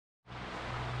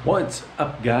What's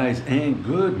up, guys, and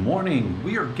good morning.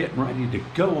 We are getting ready to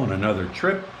go on another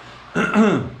trip.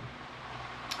 I'll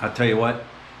tell you what,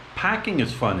 packing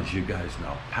is fun, as you guys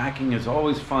know. Packing is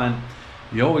always fun.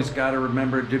 You always got to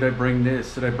remember, did I bring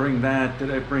this? Did I bring that?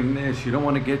 Did I bring this? You don't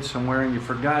want to get somewhere and you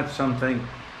forgot something.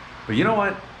 But you know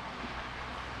what?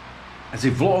 As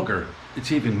a vlogger,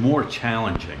 it's even more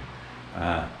challenging.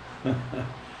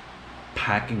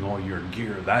 Packing all your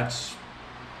gear, that's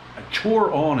a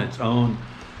chore on its own.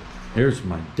 Here's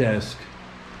my desk.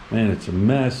 Man, it's a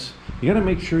mess. You got to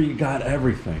make sure you got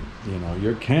everything. You know,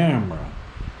 your camera.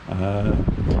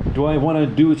 Do I want to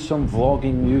do some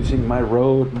vlogging using my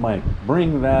Rode mic?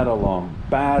 Bring that along.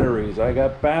 Batteries. I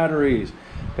got batteries.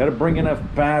 Got to bring enough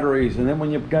batteries. And then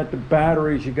when you've got the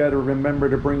batteries, you got to remember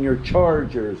to bring your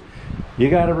chargers. You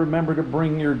got to remember to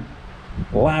bring your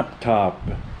laptop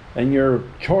and your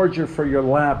charger for your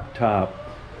laptop.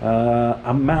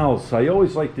 A mouse. I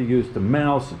always like to use the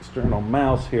mouse, external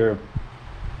mouse here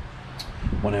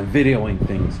when I'm videoing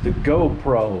things. The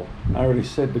GoPro. I already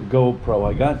said the GoPro.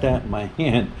 I got that in my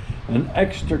hand. An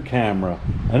extra camera.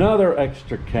 Another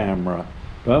extra camera.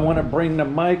 Do I want to bring the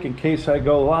mic in case I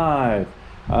go live?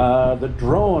 The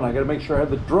drone. I got to make sure I have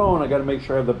the drone. I got to make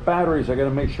sure I have the batteries. I got to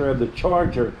make sure I have the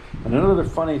charger. And another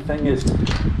funny thing is,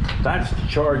 that's the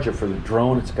charger for the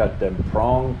drone. It's got them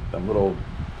little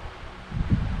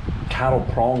cattle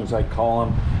prongs, I call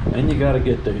them. And you got to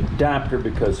get the adapter,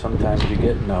 because sometimes you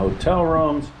get in the hotel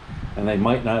rooms and they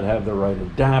might not have the right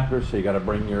adapter, so you got to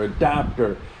bring your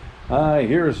adapter.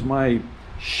 Here's my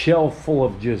shelf full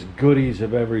of just goodies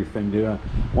of everything. Do I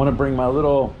want to bring my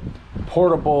little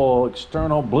portable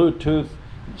external Bluetooth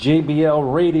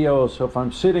JBL radio, so if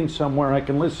I'm sitting somewhere I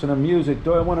can listen to music?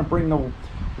 Do I want to bring the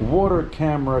water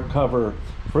camera cover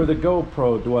for the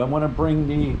GoPro? Do I want to bring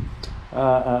the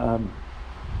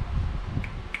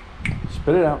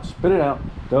spit it out.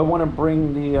 Do I want to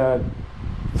bring the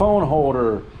phone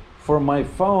holder for my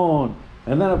phone?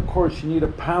 And then of course you need a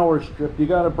power strip. You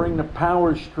got to bring the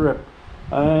power strip.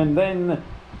 And then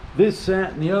this,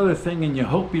 that, and the other thing, and you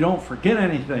hope you don't forget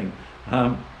anything.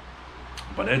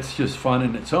 But it's just fun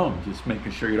in its own, just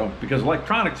making sure you don't, because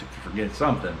electronics, if you forget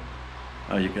something,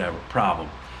 you could have a problem.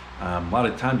 A lot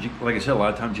of times, like I said, a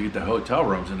lot of times you get to hotel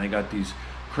rooms and they got these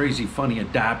crazy funny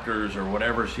adapters or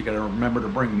whatever, so you got to remember to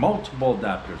bring multiple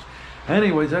adapters.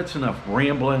 Anyways, that's enough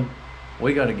rambling.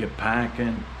 We got to get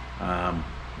packing. Got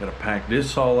to pack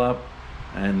this all up,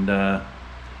 and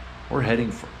we're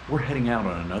heading out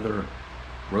on another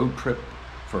road trip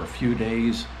for a few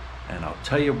days, and I'll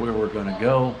tell you where we're going to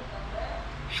go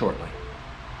shortly.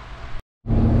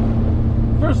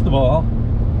 First of all,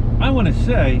 I want to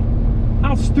say,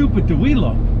 how stupid do we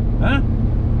look, huh?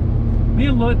 Me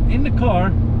and Lut in the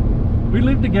car, we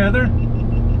live together,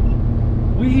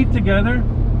 we eat together,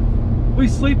 we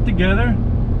sleep together,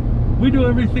 we do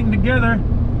everything together,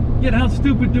 yet how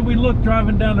stupid do we look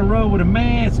driving down the road with a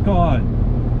mask on?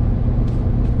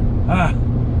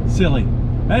 Silly.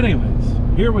 Anyways,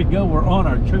 here we go. We're on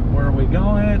our trip. Where are we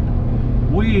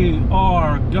going? We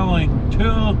are going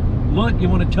to, Lut, you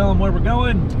want to tell them where we're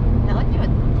going? No, let's do it.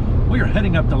 We are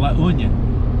heading up to La Union.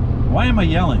 Why am I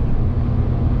yelling?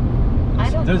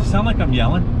 Does it sound like I'm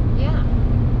yelling? Yeah.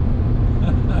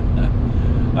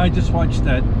 I just watched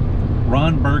that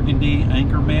Ron Burgundy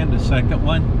Anchorman, the second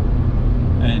one,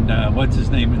 and what's his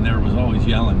name in there was always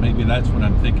yelling. Maybe that's what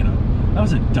I'm thinking of. That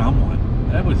was a dumb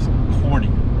one. That was corny.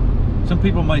 Some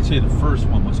people might say the first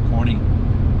one was corny,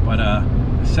 but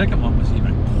the second one was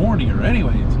even cornier.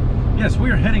 Anyways, yes,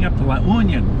 we are heading up to La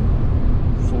Union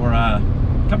for a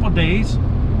couple of days.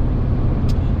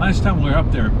 Last time we were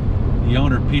up there, the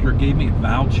owner, Peter, gave me a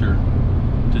voucher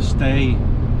to stay.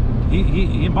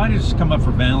 He invited us to come up for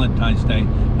Valentine's Day.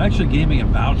 Actually gave me a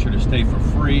voucher to stay for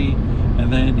free,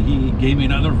 and then he gave me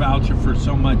another voucher for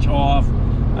so much off,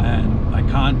 and I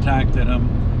contacted him,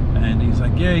 and he's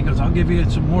like, yeah, he goes, I'll give you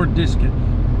some more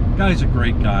discount. Guy's a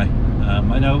great guy.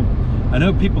 I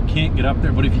know people can't get up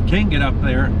there, but if you can get up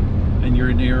there and you're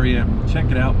in the area,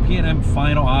 check it out. P&M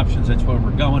Final Options, that's where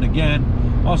we're going again.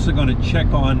 Also going to check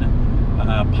on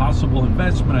possible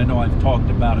investment. I know I've talked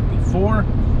about it before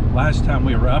last time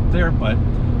we were up there, but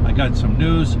I got some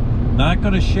news. Not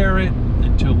going to share it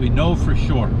until we know for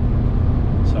sure.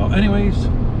 So anyways,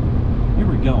 here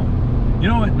we go. You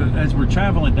know what, as we're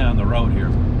traveling down the road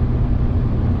here,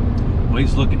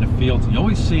 always look in the fields, and you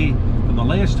always see from the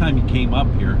last time you came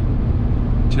up here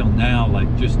till now,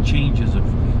 like just changes of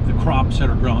the crops that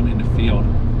are grown in the field.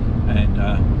 And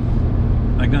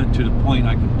I got to the point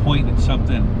I can point at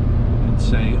something and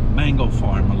say mango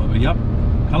farm a little bit. Yep.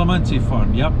 Calamansi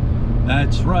farm. Yep.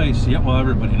 That's rice. Yep. Well,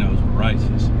 everybody knows what rice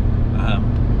is.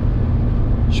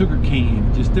 sugar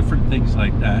cane, just different things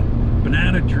like that.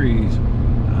 Banana trees.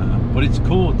 But it's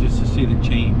cool just to see the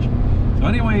change. So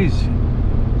anyways,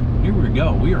 here we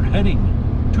go. We are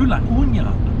heading to La Union.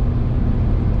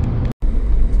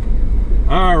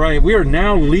 All right, we are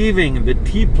now leaving the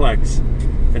T-Plex.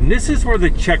 And this is where the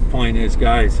checkpoint is,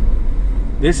 guys.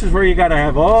 This is where you gotta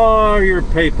have all your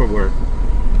paperwork.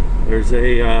 There's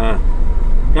a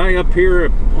guy up here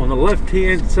on the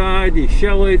left-hand side. You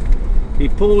show it, he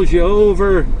pulls you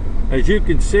over. As you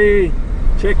can see,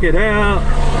 check it out.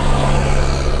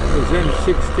 There's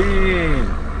M16.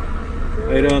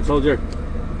 How you doing, soldier?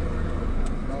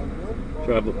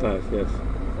 Travel pass, yes.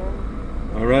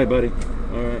 All right, buddy.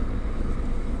 All right.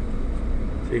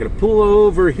 So you gotta pull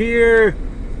over here.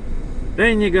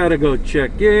 Then you gotta go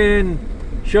check in.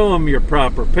 Show them your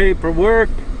proper paperwork.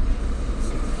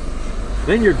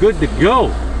 Then you're good to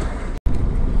go.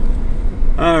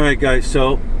 All right, guys.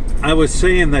 So I was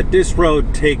saying that this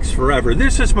road takes forever.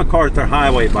 This is MacArthur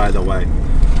Highway, by the way.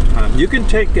 You can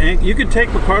take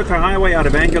MacArthur Highway out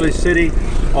of Angeles City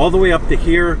all the way up to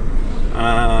here,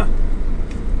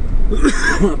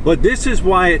 but this is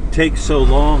why it takes so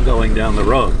long going down the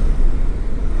road.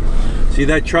 See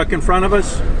that truck in front of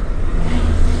us?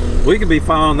 We could be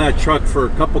following that truck for a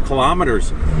couple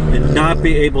kilometers and not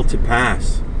be able to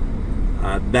pass.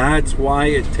 That's why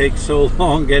it takes so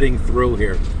long getting through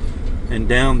here and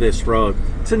down this road.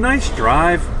 It's a nice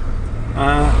drive.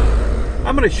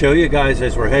 I'm going to show you guys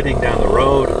as we're heading down the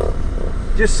road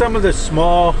just some of the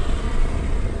small,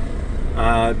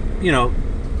 you know,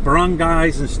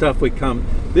 barangays and stuff we come.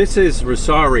 This is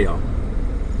Rosario.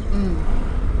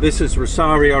 This is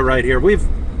Rosario right here.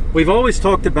 We've always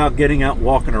talked about getting out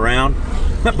walking around,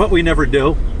 but we never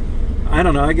do. I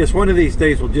don't know. I guess one of these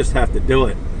days we'll just have to do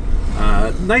it.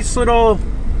 Nice little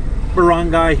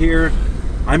barangay here.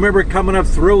 I remember coming up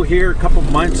through here a couple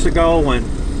months ago when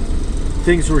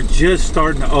things were just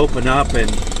starting to open up, and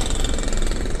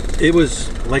it was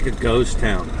like a ghost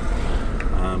town.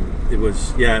 It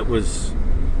was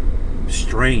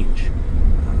strange.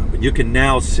 But you can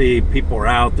now see people are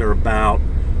out there about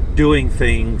doing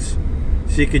things.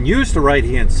 So you can use the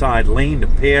right-hand side lane to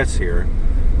pass here,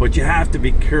 but you have to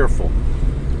be careful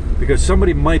because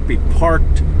somebody might be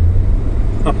parked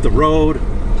up the road.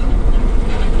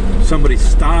 Somebody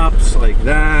stops like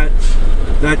that.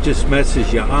 That just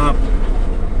messes you up.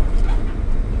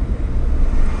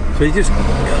 So you just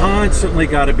constantly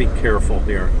got to be careful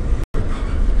here.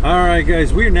 All right,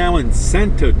 guys, we're now in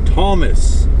Santo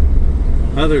Tomas.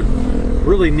 Another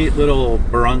really neat little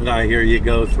barangay here you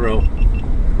go through.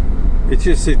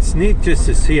 It's neat just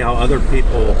to see how other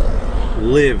people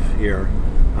live here.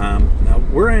 Now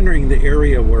we're entering the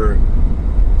area where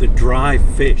the dry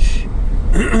fish,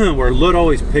 where Lut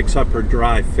always picks up her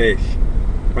dry fish.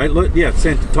 Right, Lut? Yeah,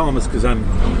 Santo Tomas, because I'm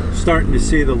starting to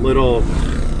see the little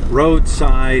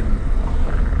roadside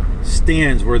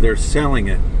stands where they're selling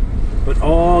it, but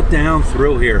all down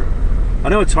through here. I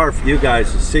know it's hard for you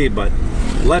guys to see, but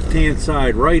left hand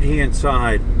side, right hand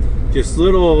side, just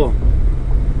little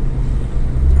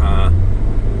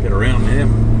get around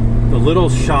him, the little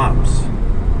shops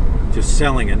just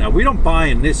selling it. Now we don't buy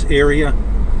in this area,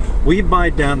 we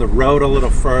buy down the road a little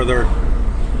further.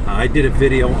 I did a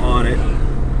video on it,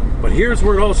 but here's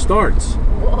where it all starts.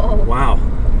 Whoa. Wow.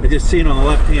 I just seen on the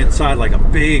left-hand side like a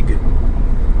big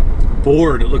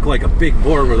board. It looked like a big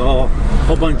board with a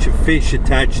whole bunch of fish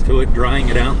attached to it, drying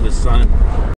it out in the sun.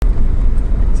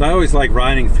 So I always like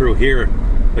riding through here,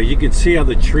 but you can see how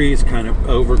the trees kind of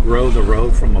overgrow the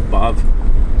road from above.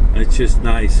 And it's just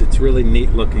nice. It's really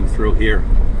neat looking through here.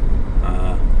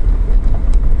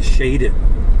 Shaded.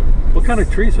 What kind of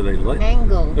trees are they?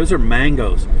 Mango. Those are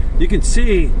mangoes. You can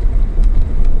see,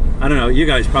 I don't know, you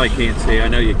guys probably can't see, I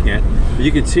know you can't, but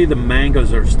you can see the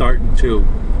mangoes are starting to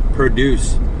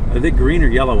produce. Are they green or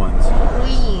yellow ones?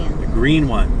 Green. The green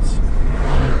ones.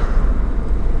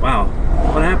 Wow.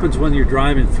 What happens when you're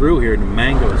driving through here and the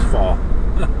mangoes fall?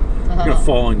 You're going to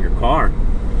fall on your car.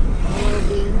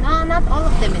 No, not all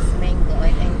of them is mango.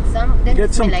 I think some. You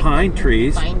get some like pine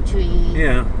trees. Pine tree.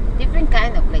 Yeah. Different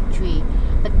kind of like tree.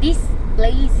 But this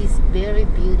place is very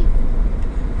beautiful.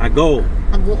 Agoo.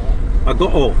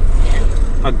 Agoo.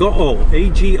 Agoo.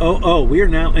 A-G-O-O. We are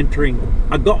now entering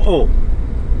Agoo.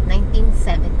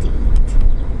 1978.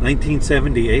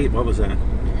 1978. What was that? I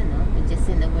don't know. We just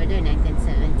in the word there,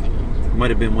 1978. Might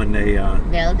have been when they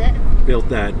built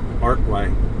that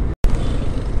archway.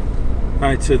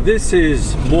 Alright, so this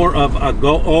is more of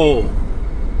Agoo.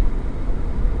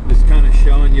 Just kind of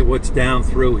showing you what's down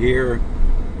through here.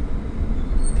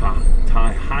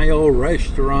 Thai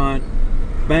restaurant,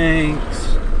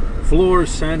 banks, floor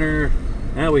center,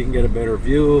 Now we can get a better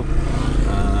view.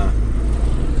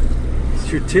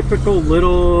 It's your typical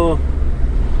little,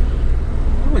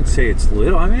 I wouldn't say it's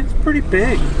little, I mean it's pretty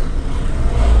big.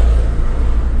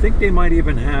 I think they might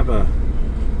even have a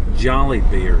Jolly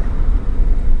Beer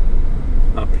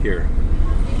up here.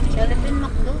 Jollibee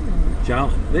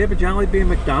McDonald's. They have a Jolly Beer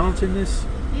McDonald's in this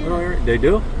little area? They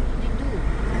do? They do.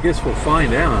 I guess we'll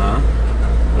find out,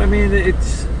 huh? But I mean,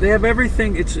 they have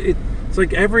everything. It's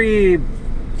like every,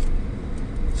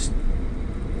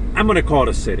 I'm gonna call it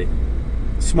a city,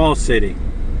 small city,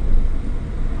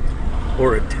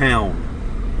 or a town,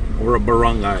 or a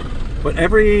barangay. But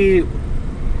every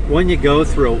one you go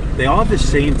through, they all have the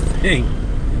same thing.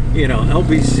 You know,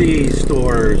 LBC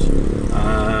stores.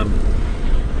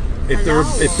 If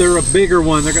they're a bigger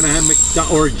one, they're gonna have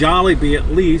or Jollibee at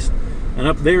least. And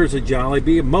up there's a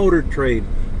Jollibee, a motor trade,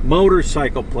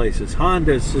 motorcycle places,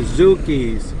 Hondas,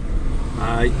 Suzuki's.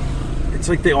 It's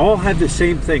like they all have the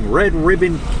same thing. Red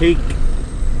ribbon cake.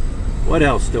 What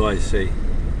else do I see?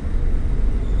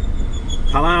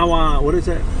 Palawa. What is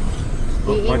that?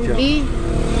 B&B.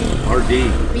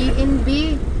 RD.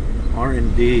 B&B.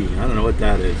 R&D. I don't know what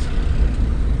that is.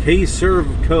 K-Serve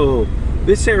Co.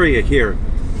 This area here.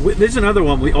 There's another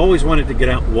one we always wanted to get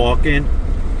out and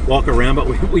walk around, but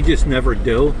we just never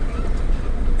do.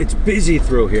 It's busy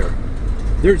through here.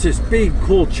 There's this big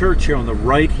cool church here on the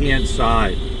right hand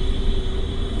side.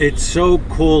 It's so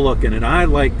cool looking, and I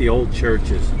like the old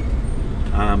churches.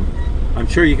 I'm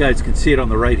sure you guys can see it on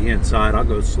the right hand side. I'll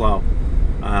go slow.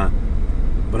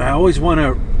 But I always want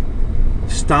to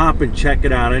stop and check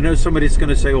it out. I know somebody's going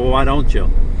to say, well, why don't you?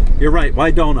 You're right,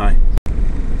 why don't I?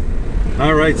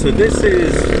 All right, so this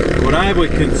is what I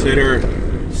would consider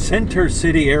center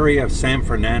city area of San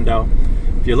Fernando.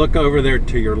 If you look over there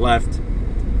to your left,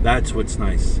 that's what's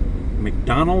nice.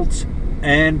 McDonald's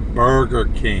and Burger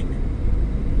King.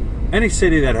 Any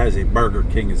city that has a Burger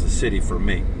King is a city for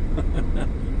me.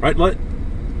 Right, Lut?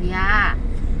 Yeah.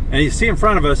 And you see in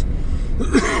front of us,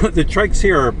 the trikes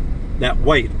here are that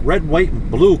white, red, white, and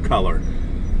blue color.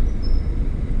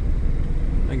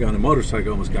 I got on a motorcycle,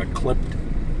 almost got clipped.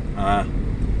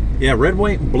 Yeah, red,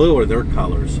 white, and blue are their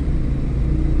colors.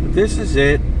 But this is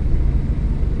it.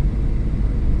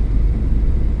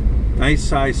 Nice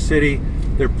size city.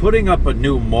 They're putting up a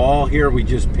new mall here. We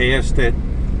just passed it,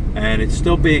 and it's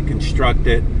still being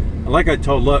constructed. And like I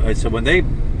told, look, I said when they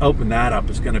open that up,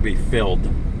 it's going to be filled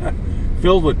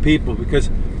with people, because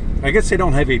I guess they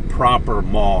don't have a proper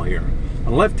mall here. On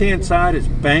the left-hand side is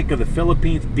Bank of the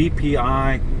Philippines,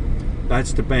 BPI.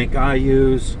 That's the bank I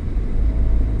use.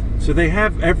 So they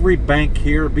have every bank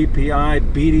here,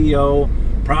 BPI, BDO,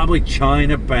 probably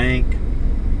China Bank.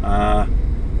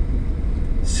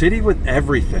 City with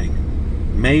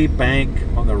everything. May Bank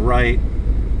on the right.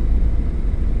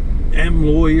 M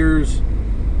Lawyers.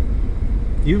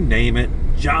 You name it.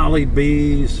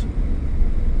 Jollibees.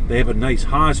 They have a nice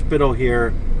hospital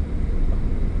here.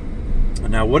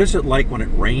 Now, what is it like when it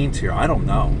rains here? I don't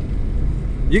know.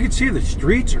 You can see the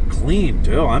streets are clean,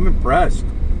 too. I'm impressed.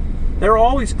 They're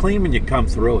always clean when you come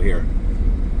through here.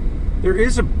 There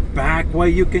is a back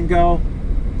way you can go.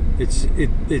 It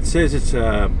says it's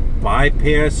a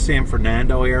bypass San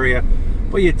Fernando area,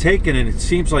 but you take it and it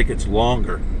seems like it's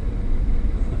longer.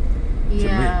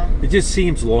 Yeah. It just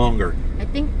seems longer. I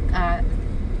think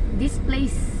this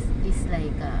place is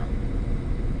like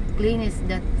clean as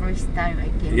that first time I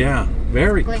came. Yeah,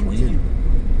 very clean.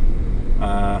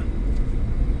 Too.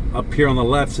 Up here on the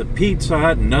left's a Pizza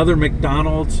Hut, another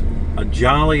McDonald's, a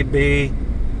Jollibee.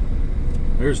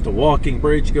 There's the walking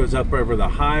bridge, goes up over the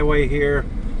highway here.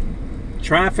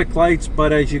 Traffic lights,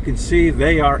 but as you can see,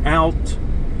 they are out.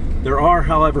 There are,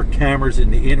 however, cameras in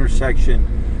the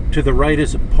intersection. To the right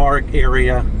is a park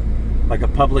area, like a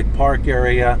public park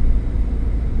area.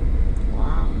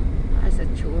 Wow, that's a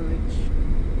church.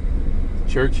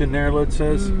 Church in there, it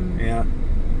says. Yeah.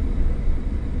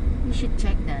 You should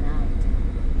check that out.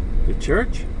 The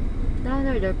church? Down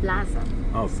there, the plaza.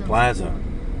 Oh, the plaza.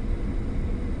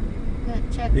 Yeah,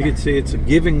 check You that. can see it's a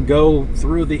give and go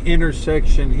through the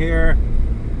intersection here.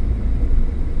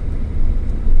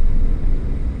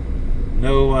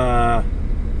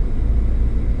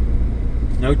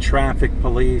 No traffic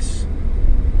police.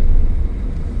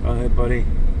 Go ahead, buddy.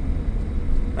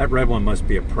 That red one must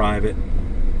be a private.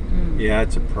 Yeah,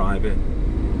 it's a private.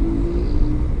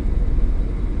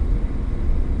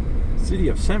 City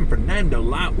of San Fernando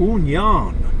La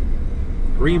Union.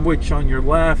 Greenwich on your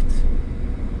left.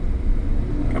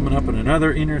 Coming up in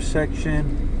another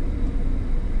intersection.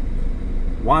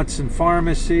 Watson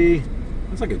Pharmacy.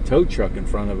 Looks like a tow truck in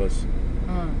front of us.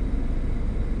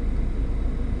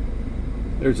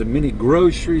 There's a mini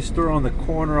grocery store on the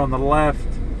corner on the left.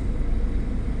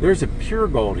 There's a Pure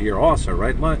Gold here also,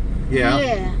 right? Yeah.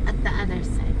 Yeah, at the other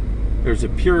side. There's a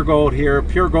Pure Gold here.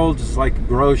 Pure Gold is like a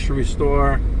grocery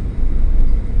store.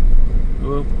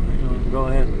 Oh, hang on, go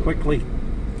ahead quickly.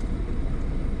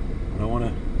 I don't want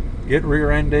to get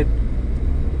rear-ended.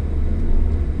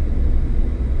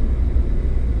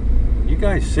 You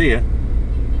guys see it.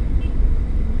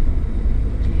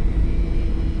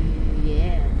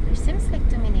 Yeah, there seems like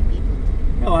too many people.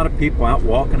 A lot of people out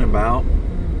walking about.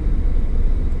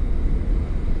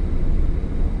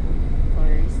 Or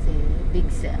it's a big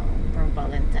sale for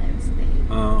Valentine's Day.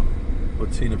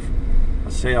 What's seen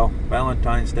a sale,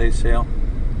 Valentine's Day sale.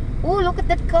 Oh, look at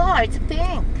that car, it's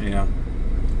pink. Yeah.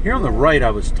 Here on the right,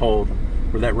 I was told,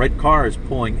 where that red car is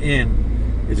pulling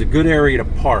in, is a good area to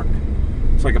park.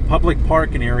 It's like a public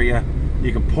parking area.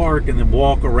 You can park and then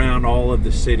walk around all of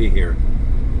the city here.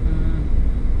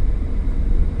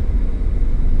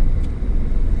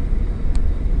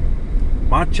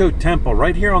 Macho Temple,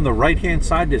 right here on the right-hand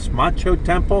side, this Macho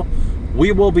Temple,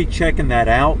 we will be checking that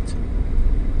out.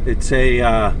 It's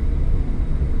a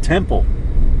temple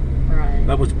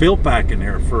that was built back in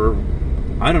there for,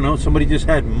 I don't know, somebody just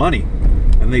had money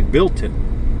and they built it.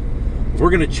 We're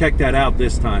gonna check that out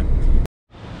this time.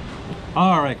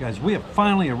 All right, guys, we have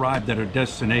finally arrived at our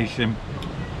destination.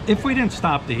 If we didn't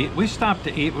stop to eat, we stopped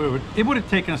to eat, it would have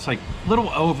taken us like a little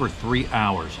over 3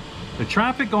 hours. The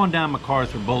traffic going down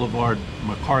MacArthur Boulevard,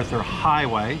 MacArthur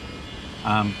Highway,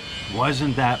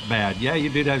 wasn't that bad. Yeah, you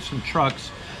did have some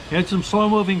trucks. You had some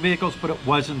slow-moving vehicles, but it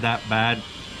wasn't that bad.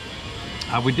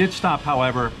 We did stop,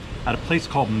 however, at a place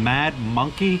called Mad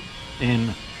Monkey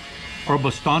in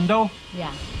Orbostondo.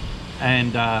 Yeah.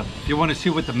 And if you want to see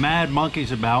what the Mad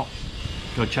Monkey's about,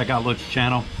 go check out Lut's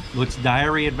channel, Lut's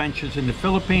Diary Adventures in the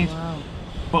Philippines. Wow.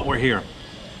 But we're here.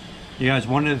 You guys,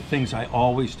 one of the things I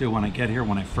always do when I get here,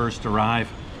 when I first arrive,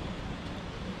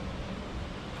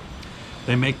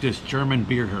 they make this German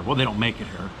beer here. Well, they don't make it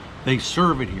here. They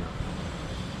serve it here.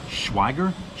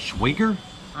 Schweiger?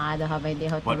 I don't have idea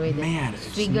how to But read man, it.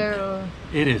 Figure.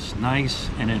 it is nice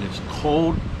and it is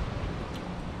cold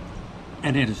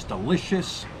and it is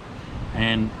delicious,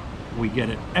 and we get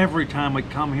it every time we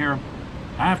come here.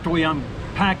 After we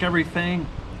unpack everything,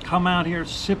 come out here,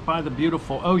 sit by the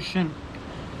beautiful ocean,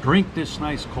 drink this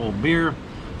nice cold beer.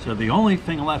 So the only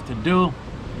thing left to do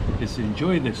is to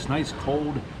enjoy this nice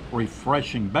cold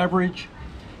refreshing beverage.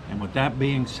 And with that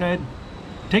being said,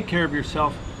 take care of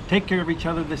yourself, take care of each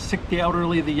other, the sick, the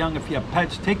elderly, the young. If you have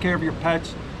pets, take care of your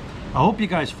pets. I hope you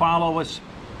guys follow us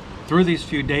through these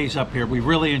few days up here. We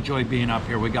really enjoy being up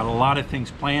here. We got a lot of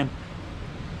things planned.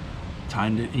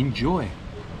 Time to enjoy.